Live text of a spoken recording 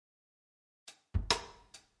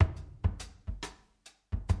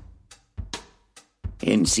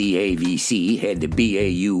NCAVC had the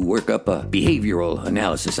BAU work up a behavioral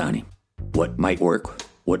analysis on him. What might work,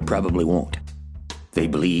 what probably won't. They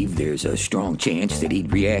believe there's a strong chance that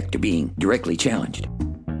he'd react to being directly challenged.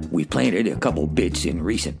 We planted a couple bits in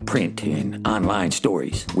recent print and online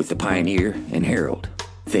stories with the Pioneer and Herald.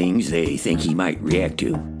 Things they think he might react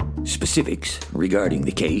to. Specifics regarding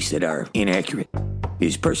the case that are inaccurate.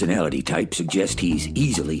 His personality type suggests he's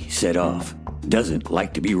easily set off, doesn't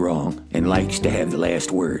like to be wrong, and likes to have the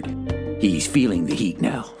last word. He's feeling the heat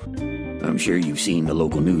now. I'm sure you've seen the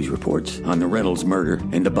local news reports on the Reynolds murder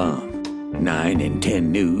and the bomb. 9 and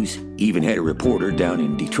 10 News even had a reporter down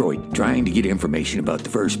in Detroit trying to get information about the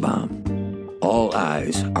first bomb. All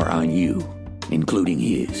eyes are on you, including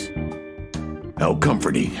his. How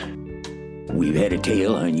comforting. We've had a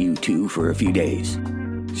tail on you two for a few days.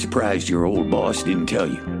 Surprised your old boss didn't tell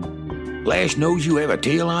you. Lash knows you have a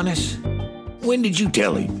tail on us? When did you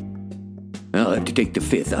tell him? I'll have to take the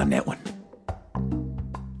fifth on that one.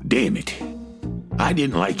 Damn it. I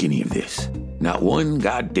didn't like any of this. Not one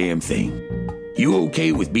goddamn thing. You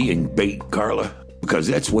okay with being bait, Carla? Because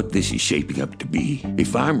that's what this is shaping up to be.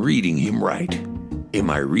 If I'm reading him right. Am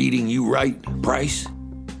I reading you right, Price?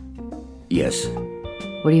 Yes.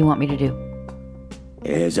 What do you want me to do?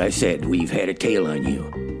 As I said, we've had a tail on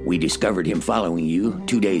you. We discovered him following you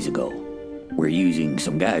 2 days ago. We're using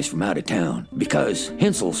some guys from out of town because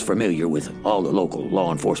Hensel's familiar with all the local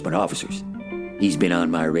law enforcement officers. He's been on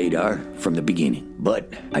my radar from the beginning,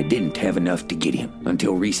 but I didn't have enough to get him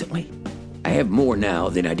until recently. I have more now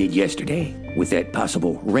than I did yesterday with that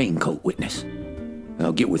possible raincoat witness.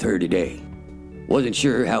 I'll get with her today. Wasn't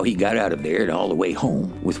sure how he got out of there and all the way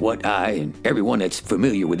home with what I and everyone that's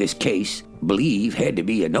familiar with this case believe had to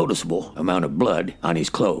be a noticeable amount of blood on his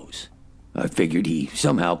clothes. I figured he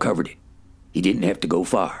somehow covered it. He didn't have to go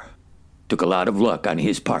far. Took a lot of luck on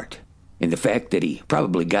his part. And the fact that he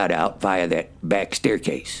probably got out via that back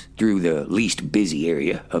staircase through the least busy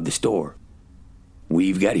area of the store.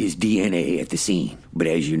 We've got his DNA at the scene, but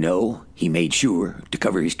as you know, he made sure to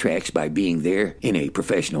cover his tracks by being there in a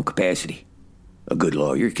professional capacity. A good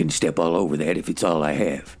lawyer can step all over that if it's all I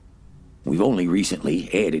have. We've only recently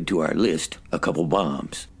added to our list a couple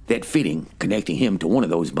bombs. That fitting connecting him to one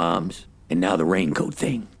of those bombs, and now the raincoat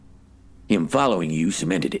thing. Him following you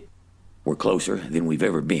cemented it. We're closer than we've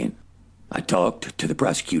ever been. I talked to the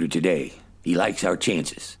prosecutor today. He likes our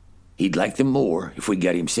chances. He'd like them more if we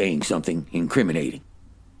got him saying something incriminating.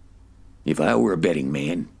 If I were a betting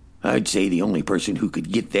man, I'd say the only person who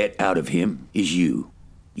could get that out of him is you.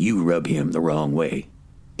 You rub him the wrong way.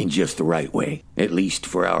 In just the right way, at least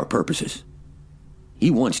for our purposes. He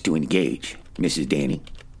wants to engage, Mrs. Danny.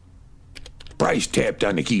 Price tapped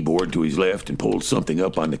on the keyboard to his left and pulled something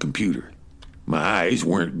up on the computer. My eyes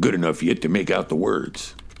weren't good enough yet to make out the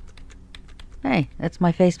words. Hey, that's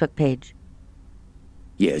my Facebook page.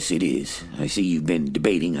 Yes, it is. I see you've been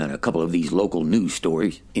debating on a couple of these local news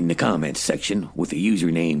stories in the comments section with a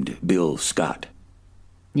user named Bill Scott.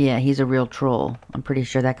 Yeah, he's a real troll. I'm pretty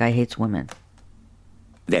sure that guy hates women.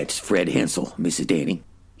 That's Fred Hensel, Mrs. Danny.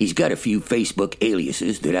 He's got a few Facebook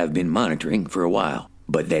aliases that I've been monitoring for a while,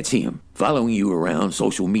 but that's him, following you around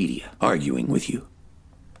social media, arguing with you.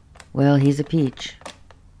 Well, he's a peach.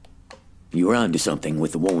 You're onto something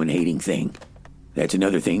with the woman-hating thing. That's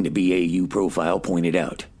another thing the BAU profile pointed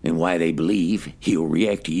out, and why they believe he'll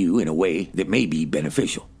react to you in a way that may be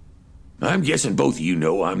beneficial. I'm guessing both of you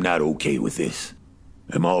know I'm not okay with this.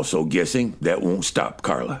 I'm also guessing that won't stop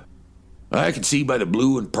Carla. I can see by the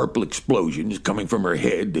blue and purple explosions coming from her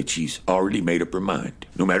head that she's already made up her mind,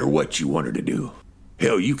 no matter what you want her to do.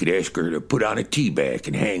 Hell, you could ask her to put on a tea bag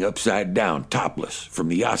and hang upside down, topless, from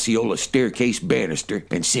the Osceola staircase banister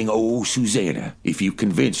and sing "Oh, Susanna" if you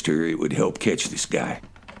convinced her it would help catch this guy.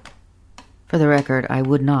 For the record, I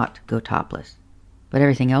would not go topless, but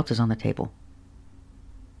everything else is on the table.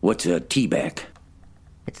 What's a tea bag?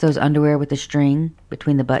 It's those underwear with the string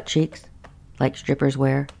between the butt cheeks, like strippers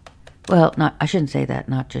wear. Well, I shouldn't say that,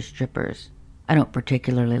 not just strippers. I don't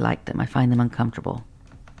particularly like them. I find them uncomfortable.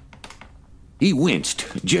 He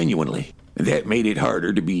winced, genuinely. That made it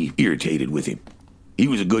harder to be irritated with him. He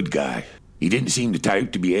was a good guy. He didn't seem the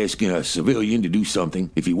type to be asking a civilian to do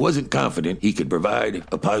something if he wasn't confident he could provide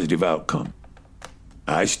a positive outcome.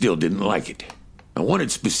 I still didn't like it. I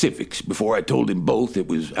wanted specifics before I told him both it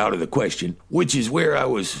was out of the question, which is where I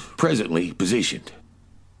was presently positioned.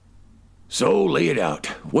 So lay it out.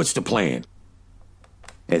 What's the plan?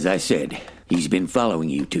 As I said, he's been following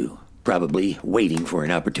you two, probably waiting for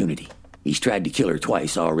an opportunity. He's tried to kill her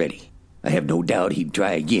twice already. I have no doubt he'd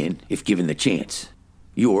try again if given the chance.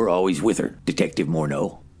 You're always with her, Detective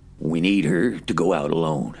Morneau. We need her to go out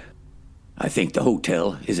alone. I think the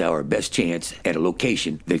hotel is our best chance at a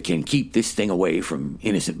location that can keep this thing away from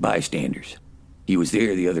innocent bystanders. He was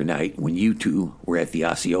there the other night when you two were at the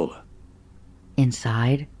Osceola.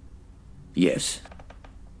 Inside? Yes.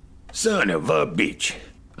 Son of a bitch.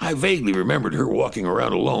 I vaguely remembered her walking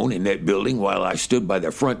around alone in that building while I stood by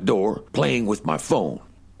the front door playing with my phone.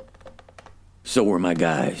 So were my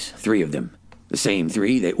guys, 3 of them. The same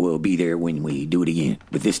 3 that will be there when we do it again,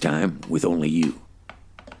 but this time with only you.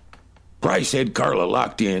 Price had Carla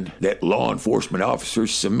locked in that law enforcement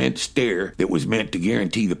officer's cement stare that was meant to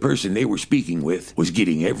guarantee the person they were speaking with was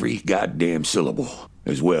getting every goddamn syllable,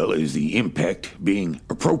 as well as the impact being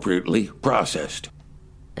appropriately processed.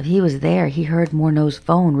 If he was there, he heard Morneau's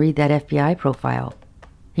phone read that FBI profile.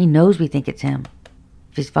 He knows we think it's him.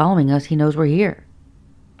 If he's following us, he knows we're here.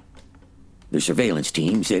 The surveillance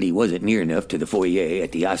team said he wasn't near enough to the foyer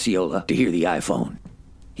at the Osceola to hear the iPhone.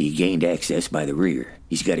 He gained access by the rear.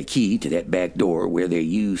 He's got a key to that back door where they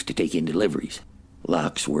used to take in deliveries.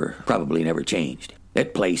 Locks were probably never changed.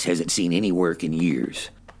 That place hasn't seen any work in years.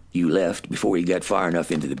 You left before he got far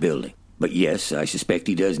enough into the building. But yes, I suspect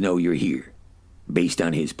he does know you're here. Based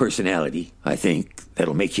on his personality, I think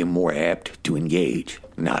that'll make him more apt to engage,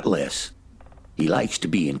 not less. He likes to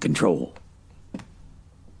be in control.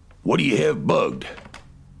 What do you have bugged?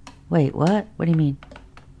 Wait, what? What do you mean?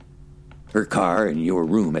 Her car and your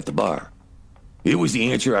room at the bar. It was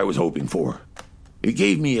the answer I was hoping for. It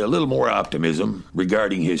gave me a little more optimism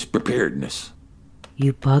regarding his preparedness.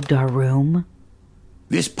 You bugged our room?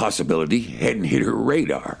 This possibility hadn't hit her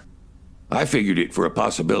radar. I figured it for a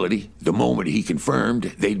possibility the moment he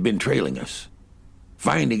confirmed they'd been trailing us.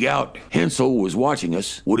 Finding out Hensel was watching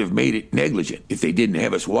us would have made it negligent if they didn't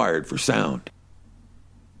have us wired for sound.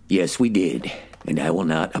 Yes, we did, and I will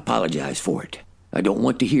not apologize for it. I don't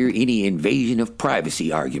want to hear any invasion of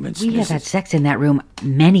privacy arguments. We have had sex in that room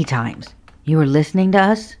many times. You were listening to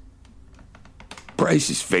us?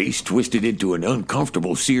 Price's face twisted into an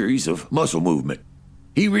uncomfortable series of muscle movement.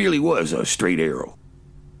 He really was a straight arrow.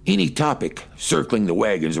 Any topic circling the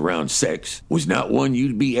wagons around sex was not one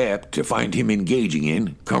you'd be apt to find him engaging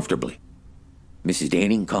in comfortably. Mrs.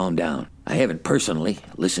 Danning, calm down. I haven't personally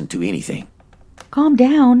listened to anything. Calm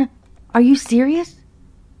down. Are you serious?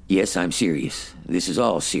 Yes, I'm serious. This is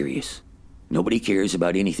all serious. Nobody cares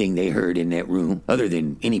about anything they heard in that room other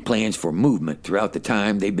than any plans for movement throughout the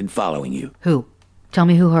time they've been following you. Who? Tell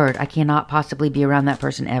me who heard. I cannot possibly be around that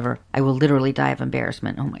person ever. I will literally die of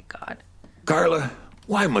embarrassment. Oh my God. Carla,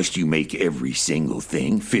 why must you make every single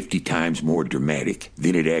thing 50 times more dramatic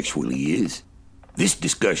than it actually is? This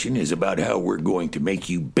discussion is about how we're going to make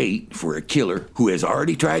you bait for a killer who has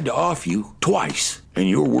already tried to off you twice, and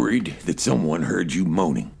you're worried that someone heard you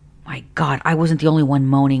moaning. My God, I wasn't the only one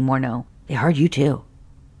moaning, Morneau. They heard you too.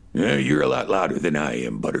 Yeah, you're a lot louder than I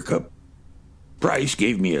am, Buttercup. Price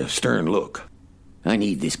gave me a stern look. I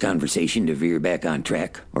need this conversation to veer back on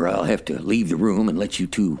track, or I'll have to leave the room and let you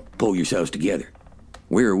two pull yourselves together.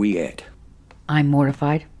 Where are we at? I'm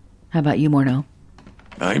mortified. How about you, Morneau?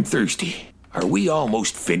 I'm thirsty. Are we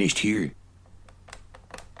almost finished here?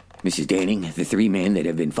 Mrs. Danning, the 3 men that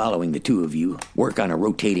have been following the 2 of you work on a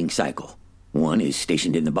rotating cycle. One is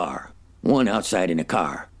stationed in the bar, one outside in a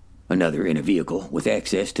car, another in a vehicle with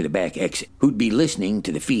access to the back exit, who'd be listening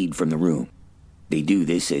to the feed from the room. They do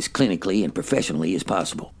this as clinically and professionally as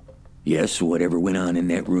possible. Yes, whatever went on in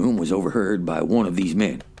that room was overheard by one of these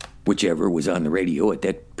men, whichever was on the radio at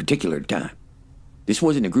that particular time. This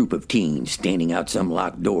wasn't a group of teens standing out some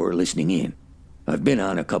locked door listening in. I've been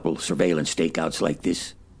on a couple surveillance stakeouts like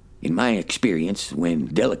this. In my experience, when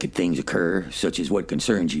delicate things occur, such as what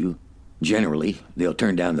concerns you, generally, they'll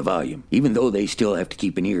turn down the volume, even though they still have to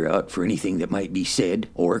keep an ear out for anything that might be said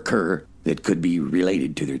or occur that could be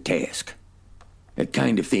related to their task. That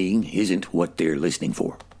kind of thing isn't what they're listening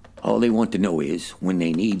for. All they want to know is when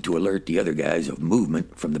they need to alert the other guys of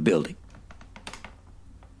movement from the building.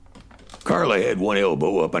 Carla had one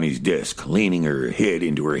elbow up on his desk, leaning her head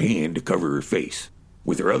into her hand to cover her face,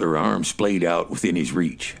 with her other arm splayed out within his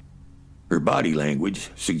reach. Her body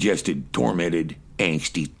language suggested tormented,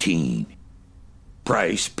 angsty teen.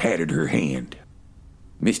 Price patted her hand.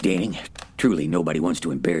 Miss Danning, truly nobody wants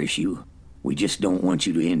to embarrass you. We just don't want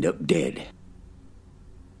you to end up dead.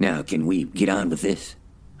 Now, can we get on with this?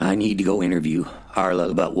 I need to go interview Arla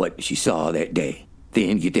about what she saw that day.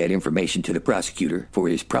 Then get that information to the prosecutor for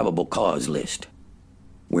his probable cause list.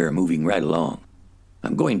 We're moving right along.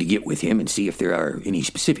 I'm going to get with him and see if there are any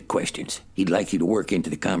specific questions he'd like you to work into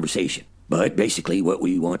the conversation. But basically what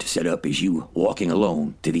we want to set up is you walking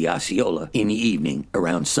alone to the Osceola in the evening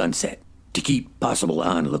around sunset to keep possible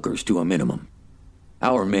onlookers to a minimum.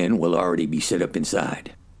 Our men will already be set up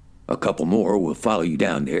inside. A couple more will follow you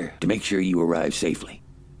down there to make sure you arrive safely.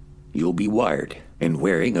 You'll be wired and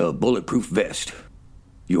wearing a bulletproof vest.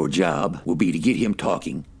 Your job will be to get him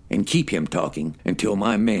talking and keep him talking until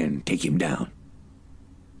my men take him down.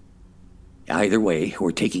 Either way,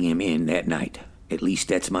 we're taking him in that night. At least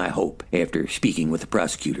that's my hope after speaking with the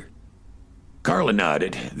prosecutor. Carla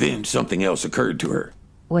nodded, then something else occurred to her.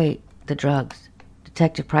 Wait, the drugs.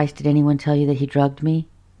 Detective Price, did anyone tell you that he drugged me?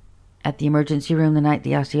 At the emergency room the night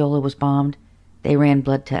the Osceola was bombed, they ran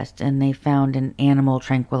blood tests and they found an animal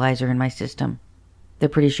tranquilizer in my system. They're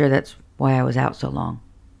pretty sure that's why I was out so long.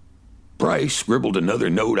 Price scribbled another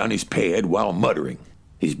note on his pad while muttering.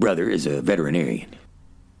 His brother is a veterinarian.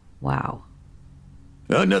 Wow.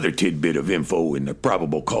 Another tidbit of info in the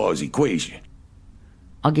probable cause equation.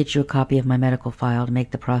 I'll get you a copy of my medical file to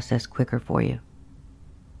make the process quicker for you.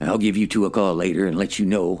 I'll give you two a call later and let you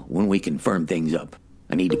know when we can firm things up.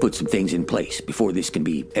 I need to put some things in place before this can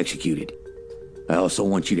be executed. I also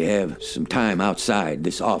want you to have some time outside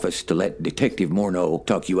this office to let Detective Morneau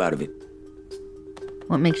talk you out of it.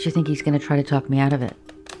 What makes you think he's going to try to talk me out of it?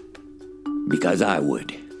 Because I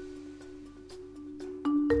would.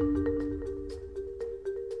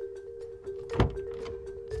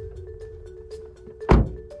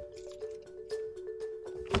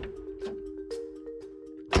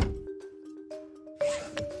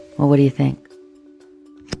 Well, what do you think?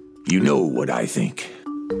 You know what I think.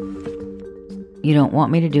 You don't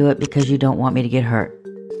want me to do it because you don't want me to get hurt.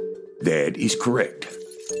 That is correct.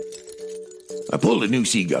 I pulled a new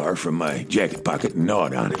cigar from my jacket pocket and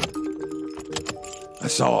gnawed on it. I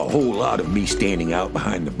saw a whole lot of me standing out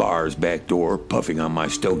behind the bar's back door, puffing on my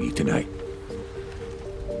stogie tonight.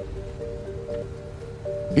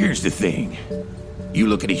 Here's the thing. You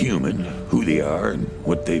look at a human, who they are and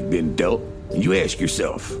what they've been dealt, and you ask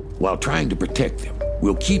yourself, while trying to protect them,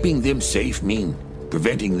 will keeping them safe mean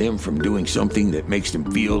preventing them from doing something that makes them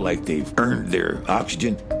feel like they've earned their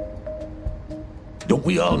oxygen? Don't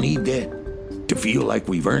we all need that? To feel like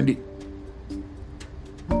we've earned it?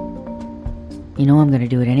 You know I'm going to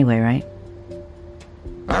do it anyway, right?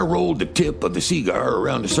 I rolled the tip of the cigar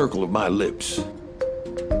around the circle of my lips.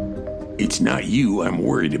 It's not you I'm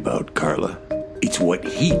worried about, Carla. It's what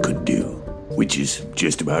he could do, which is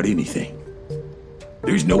just about anything.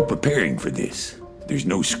 There's no preparing for this. There's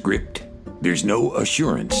no script. There's no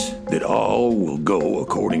assurance that all will go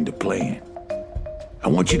according to plan. I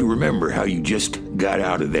want you to remember how you just got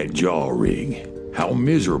out of that jaw rig, how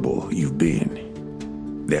miserable you've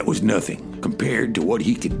been. That was nothing compared to what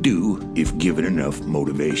he could do if given enough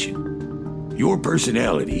motivation. Your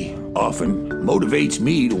personality often motivates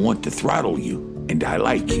me to want to throttle you, and I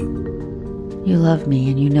like you. You love me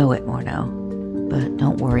and you know it, Morneau. But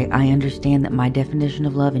don't worry, I understand that my definition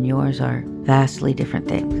of love and yours are vastly different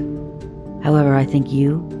things. However, I think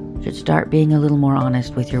you should start being a little more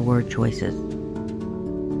honest with your word choices.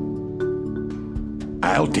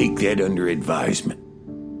 I'll take that under advisement.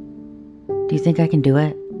 Do you think I can do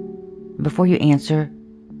it? Before you answer,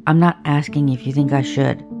 I'm not asking if you think I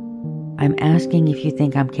should. I'm asking if you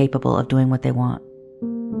think I'm capable of doing what they want.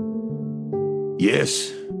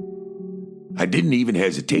 Yes. I didn't even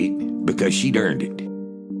hesitate because she'd earned it.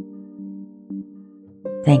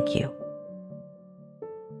 Thank you.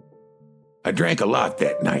 I drank a lot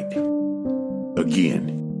that night.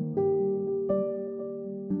 Again.